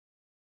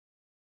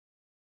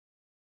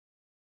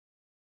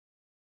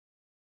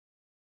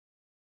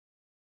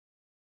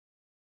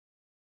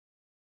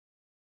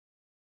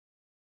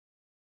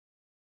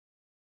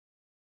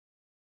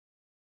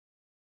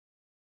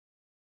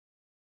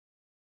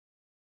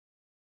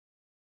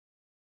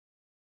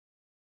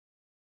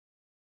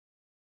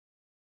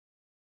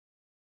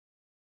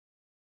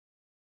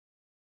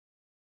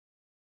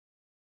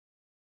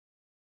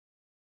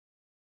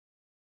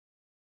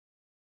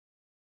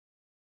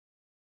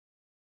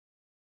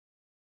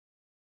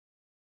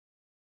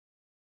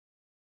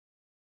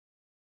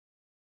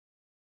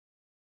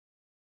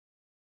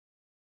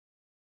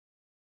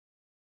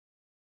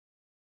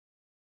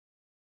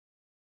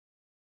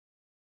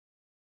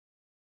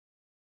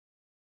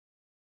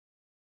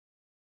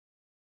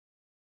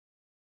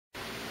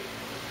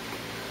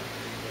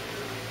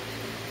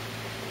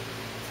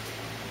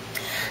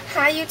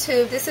Hi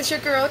YouTube, this is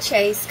your girl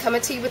Chase coming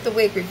to you with the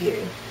wig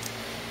review.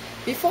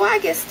 Before I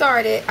get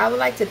started, I would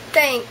like to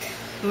thank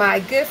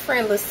my good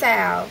friend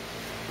LaSalle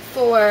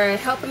for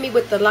helping me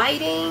with the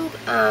lighting.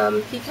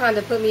 He kind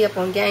of put me up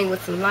on game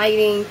with some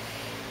lighting,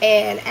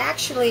 and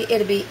actually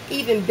it'll be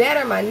even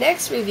better my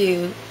next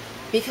review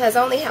because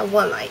I only have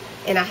one light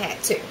and I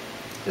had two.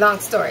 Long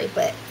story,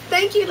 but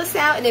thank you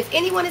LaSalle. And if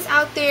anyone is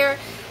out there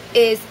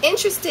is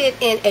interested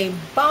in a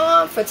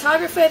bomb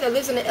photographer that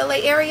lives in the LA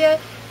area,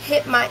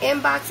 hit my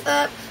inbox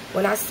up.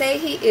 When I say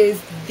he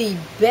is the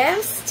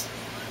best,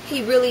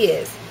 he really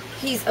is.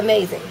 He's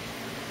amazing.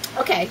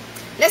 Okay,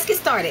 let's get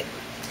started.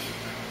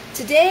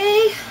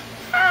 Today,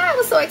 I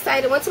was so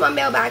excited. Went to my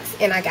mailbox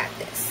and I got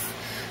this.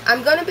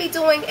 I'm going to be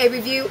doing a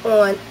review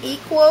on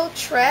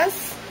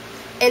DIVATRESS,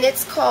 and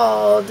it's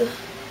called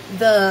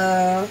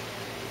the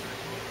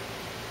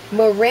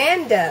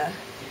Miranda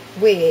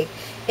wig.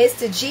 It's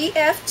the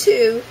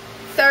GF2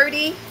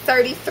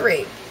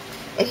 3033,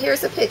 and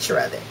here's a picture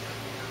of it.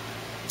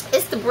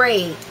 It's the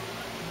braid.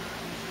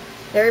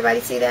 Everybody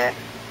see that?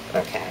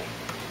 Okay.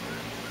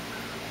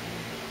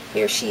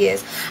 Here she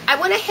is. I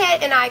went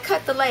ahead and I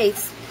cut the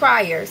lace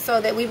prior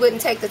so that we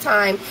wouldn't take the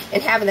time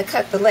in having to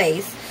cut the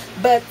lace.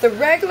 But the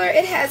regular,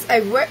 it has a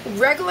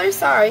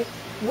regular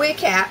wig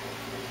cap.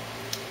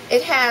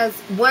 It has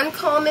one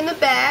comb in the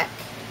back,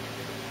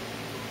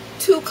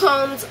 two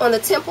combs on the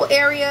temple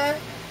area,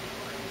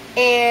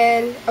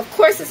 and of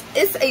course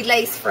it's a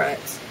lace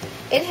front.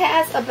 It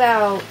has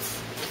about,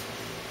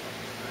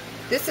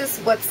 this is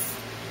what's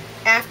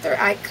after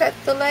I cut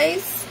the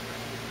lace,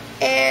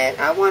 and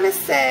I want to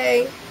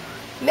say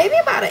maybe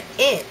about an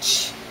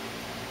inch.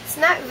 It's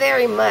not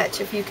very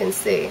much, if you can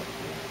see.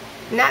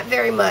 Not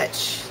very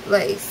much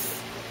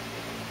lace.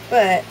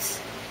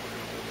 But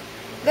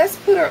let's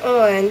put her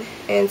on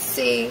and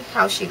see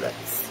how she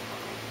looks.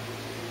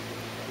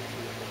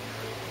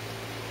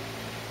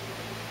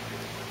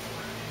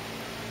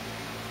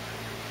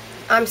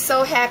 I'm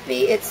so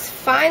happy it's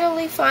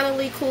finally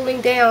cooling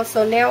down,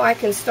 so now I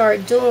can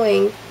start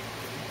doing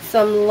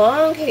some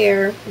long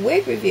hair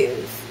wig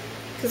reviews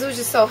because it was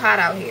just so hot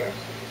out here.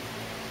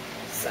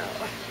 So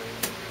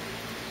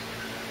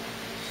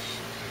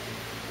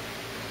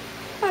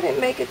I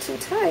didn't make it too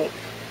tight.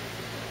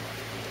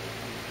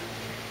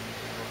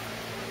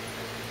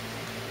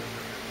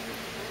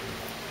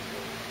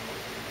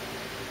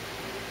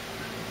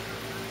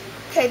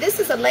 Okay, this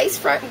is a lace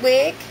front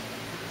wig.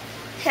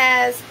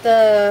 Has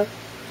the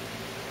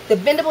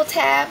bendable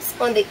tabs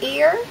on the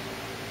ear.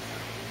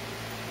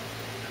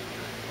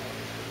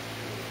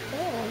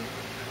 Yeah.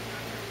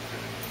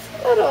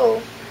 It's a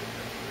little,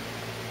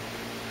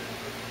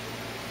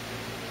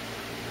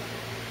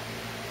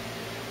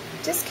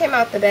 just came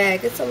out the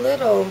bag. It's a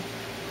little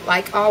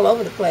like all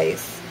over the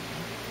place,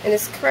 and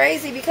it's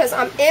crazy because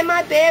I'm in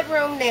my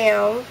bedroom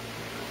now,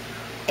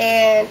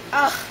 and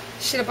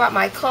should have brought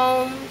my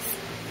combs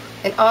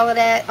and all of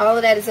that. All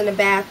of that is in the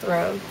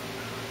bathroom.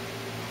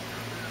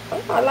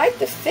 Oh, I like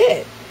the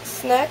fit.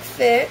 Snug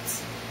fit.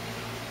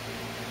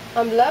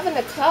 I'm loving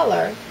the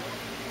color.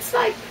 It's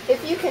like,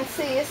 if you can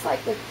see, it's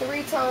like the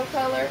three-tone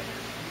color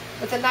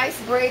with a nice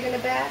braid in the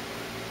back.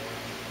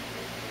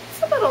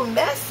 It's a little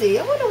messy.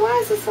 I wonder why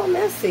is it so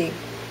messy?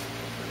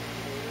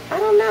 I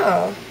don't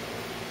know.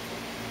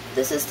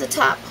 This is the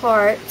top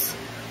part.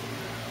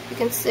 You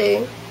can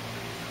see.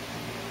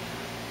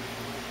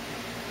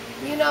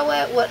 You know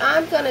what? What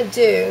I'm going to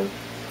do,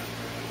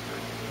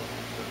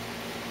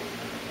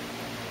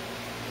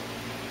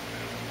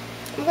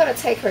 I'm going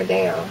to take her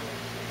down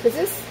because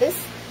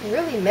it's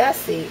really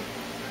messy.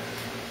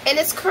 And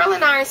it's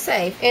curling iron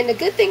safe. And the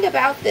good thing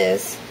about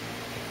this,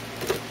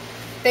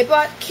 they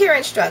brought care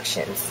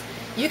instructions.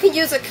 You can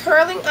use a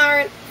curling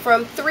iron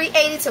from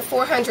 380 to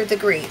 400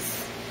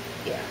 degrees.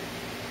 Yeah.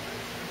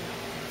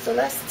 So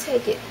let's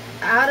take it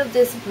out of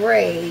this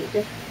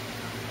braid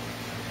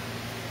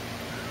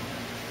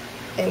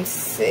and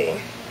see.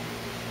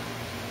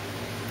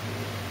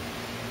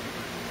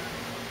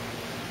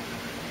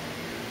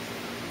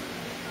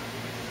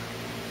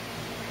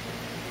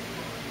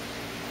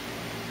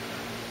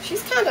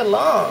 She's kind of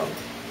long.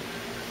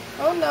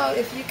 I don't know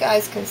if you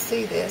guys can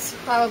see this.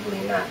 Probably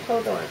not.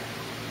 Hold on.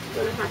 I'm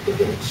going to have to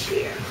get a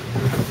chair.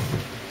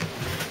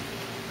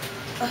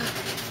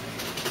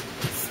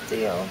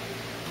 Still.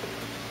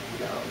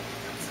 No.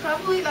 It's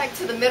probably like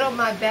to the middle of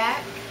my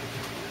back.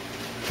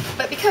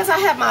 But because I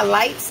have my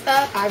lights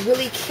up, I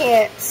really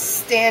can't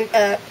stand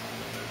up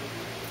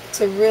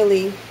to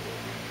really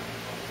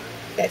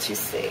let you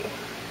see.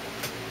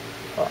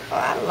 Oh,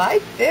 I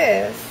like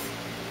this.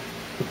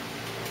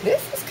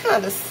 This is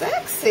kind of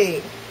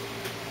sexy.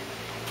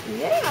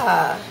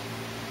 Yeah.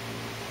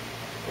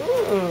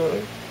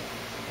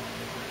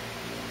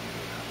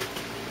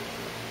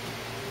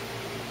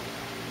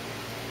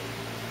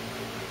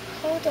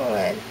 Hold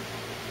on.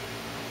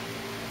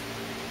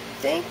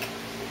 Think.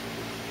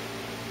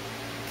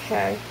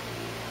 Okay.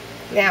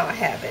 Now I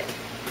have it.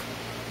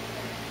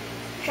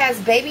 Has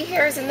baby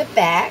hairs in the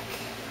back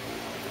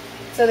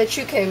so that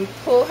you can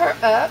pull her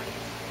up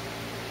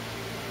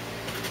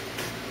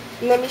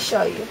Let me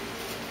show you.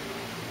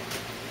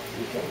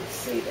 You can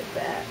see the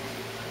back.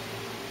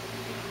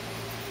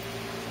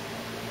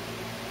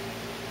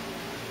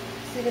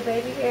 See the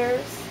baby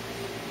hairs?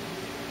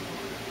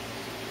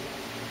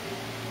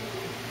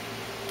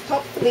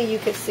 Hopefully you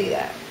can see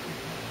that.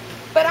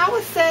 But I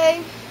would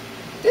say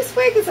this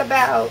wig is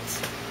about,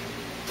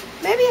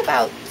 maybe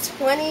about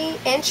 20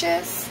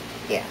 inches.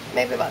 Yeah,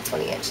 maybe about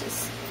 20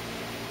 inches.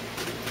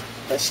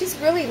 But she's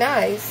really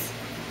nice.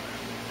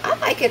 I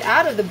like it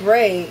out of the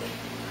braid.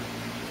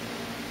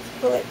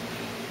 Pull it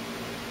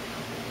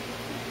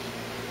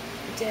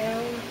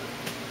down.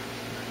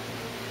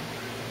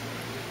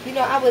 You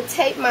know, I would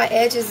tape my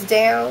edges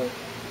down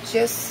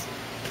just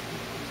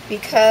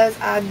because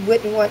I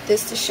wouldn't want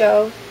this to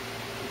show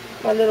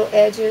my little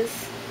edges.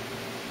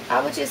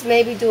 I would just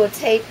maybe do a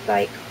tape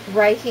like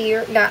right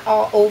here, not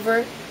all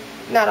over,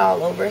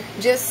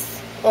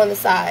 just on the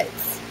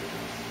sides.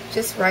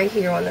 Just right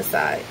here on the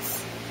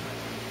sides.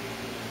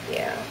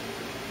 Yeah.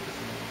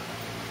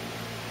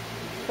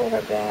 Pull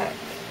her back.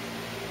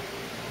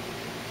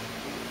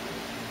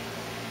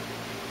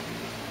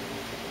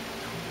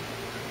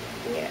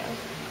 Yeah.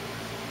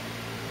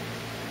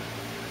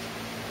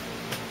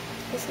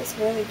 This is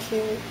really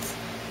cute.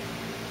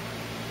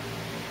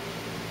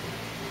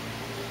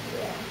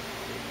 Yeah.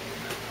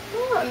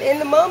 Oh, I'm in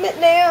the moment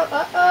now.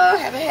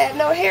 Haven't had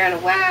no hair in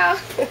a while.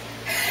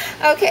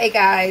 Okay,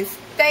 guys.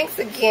 Thanks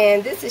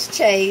again. This is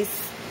Chase.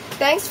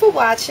 Thanks for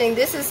watching.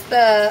 This is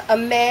the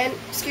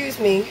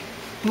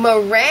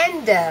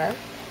Miranda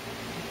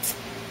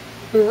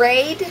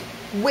braid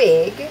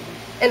wig.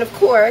 And of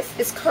course,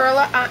 it's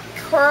curler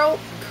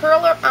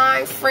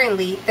iron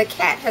friendly. The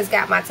cat has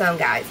got my tongue,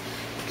 guys.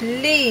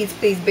 Please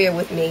bear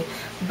with me.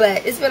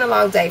 But it's been a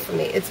long day for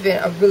me. It's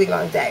been a really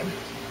long day.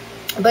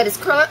 But it's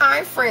curler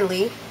iron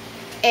friendly.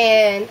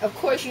 And of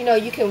course, you know,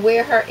 you can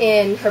wear her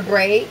in her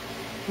braid,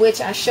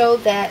 which I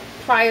showed that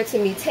prior to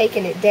me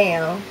taking it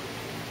down.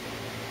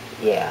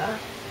 Yeah.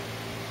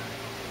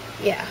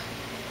 Yeah.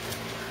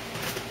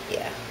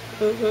 Yeah.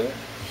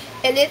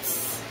 And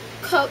it's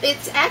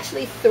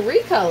actually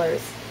 3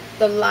 colors.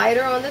 The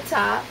lighter on the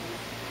top.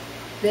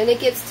 Then it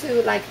gets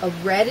to like a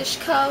reddish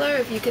color,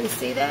 if you can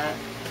see that.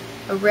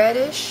 A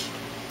reddish.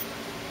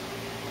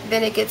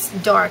 Then it gets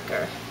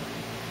darker.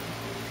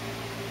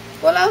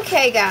 Well,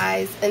 okay,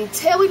 guys.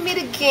 Until we meet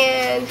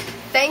again,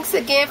 thanks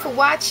again for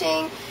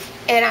watching.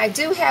 And I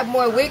do have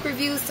more wig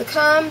reviews to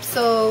come,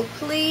 so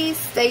please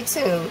stay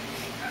tuned.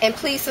 And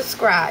please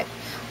subscribe.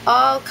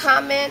 All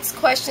comments,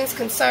 questions,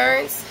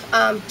 concerns,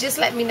 just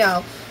let me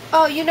know.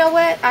 Oh, you know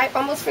what? I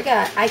almost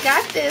forgot. I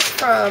got this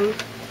from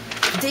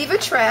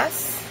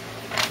DIVATRESS.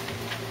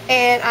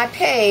 And I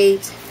paid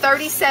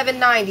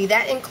 $37.90.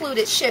 That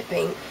included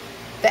shipping.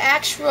 The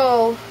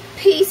actual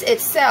piece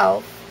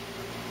itself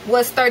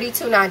was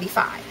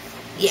 $32.95.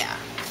 Yeah.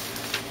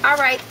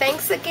 Alright,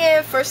 thanks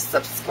again for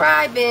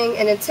subscribing.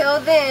 And until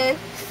then,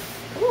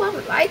 ooh,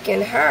 I'm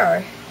liking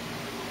her.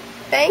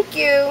 Thank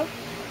you.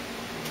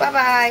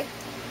 Bye-bye.